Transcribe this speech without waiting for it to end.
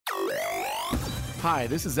Hi,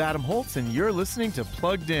 this is Adam Holtz, and you're listening to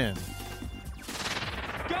Plugged In.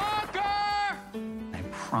 Dogger! I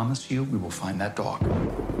promise you we will find that dog.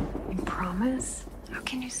 You promise? How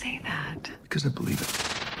can you say that? Because I believe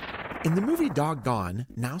it. In the movie Doggone,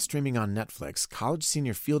 now streaming on Netflix, college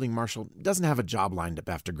senior Fielding Marshall doesn't have a job lined up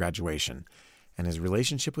after graduation, and his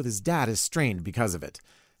relationship with his dad is strained because of it.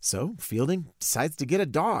 So Fielding decides to get a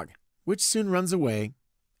dog, which soon runs away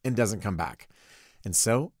and doesn't come back. And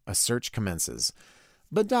so a search commences.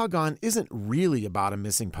 But Doggone isn't really about a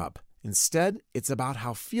missing pup. Instead, it's about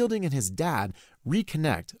how Fielding and his dad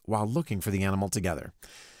reconnect while looking for the animal together.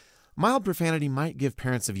 Mild profanity might give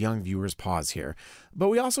parents of young viewers pause here, but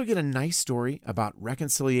we also get a nice story about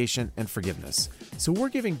reconciliation and forgiveness. So we're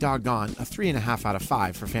giving Doggone a 3.5 out of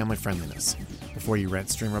 5 for family friendliness. Before you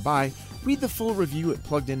rent, stream, or buy, read the full review at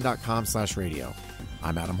pluggedin.com/radio.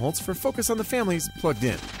 I'm Adam Holtz for Focus on the Family's Plugged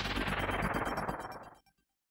In.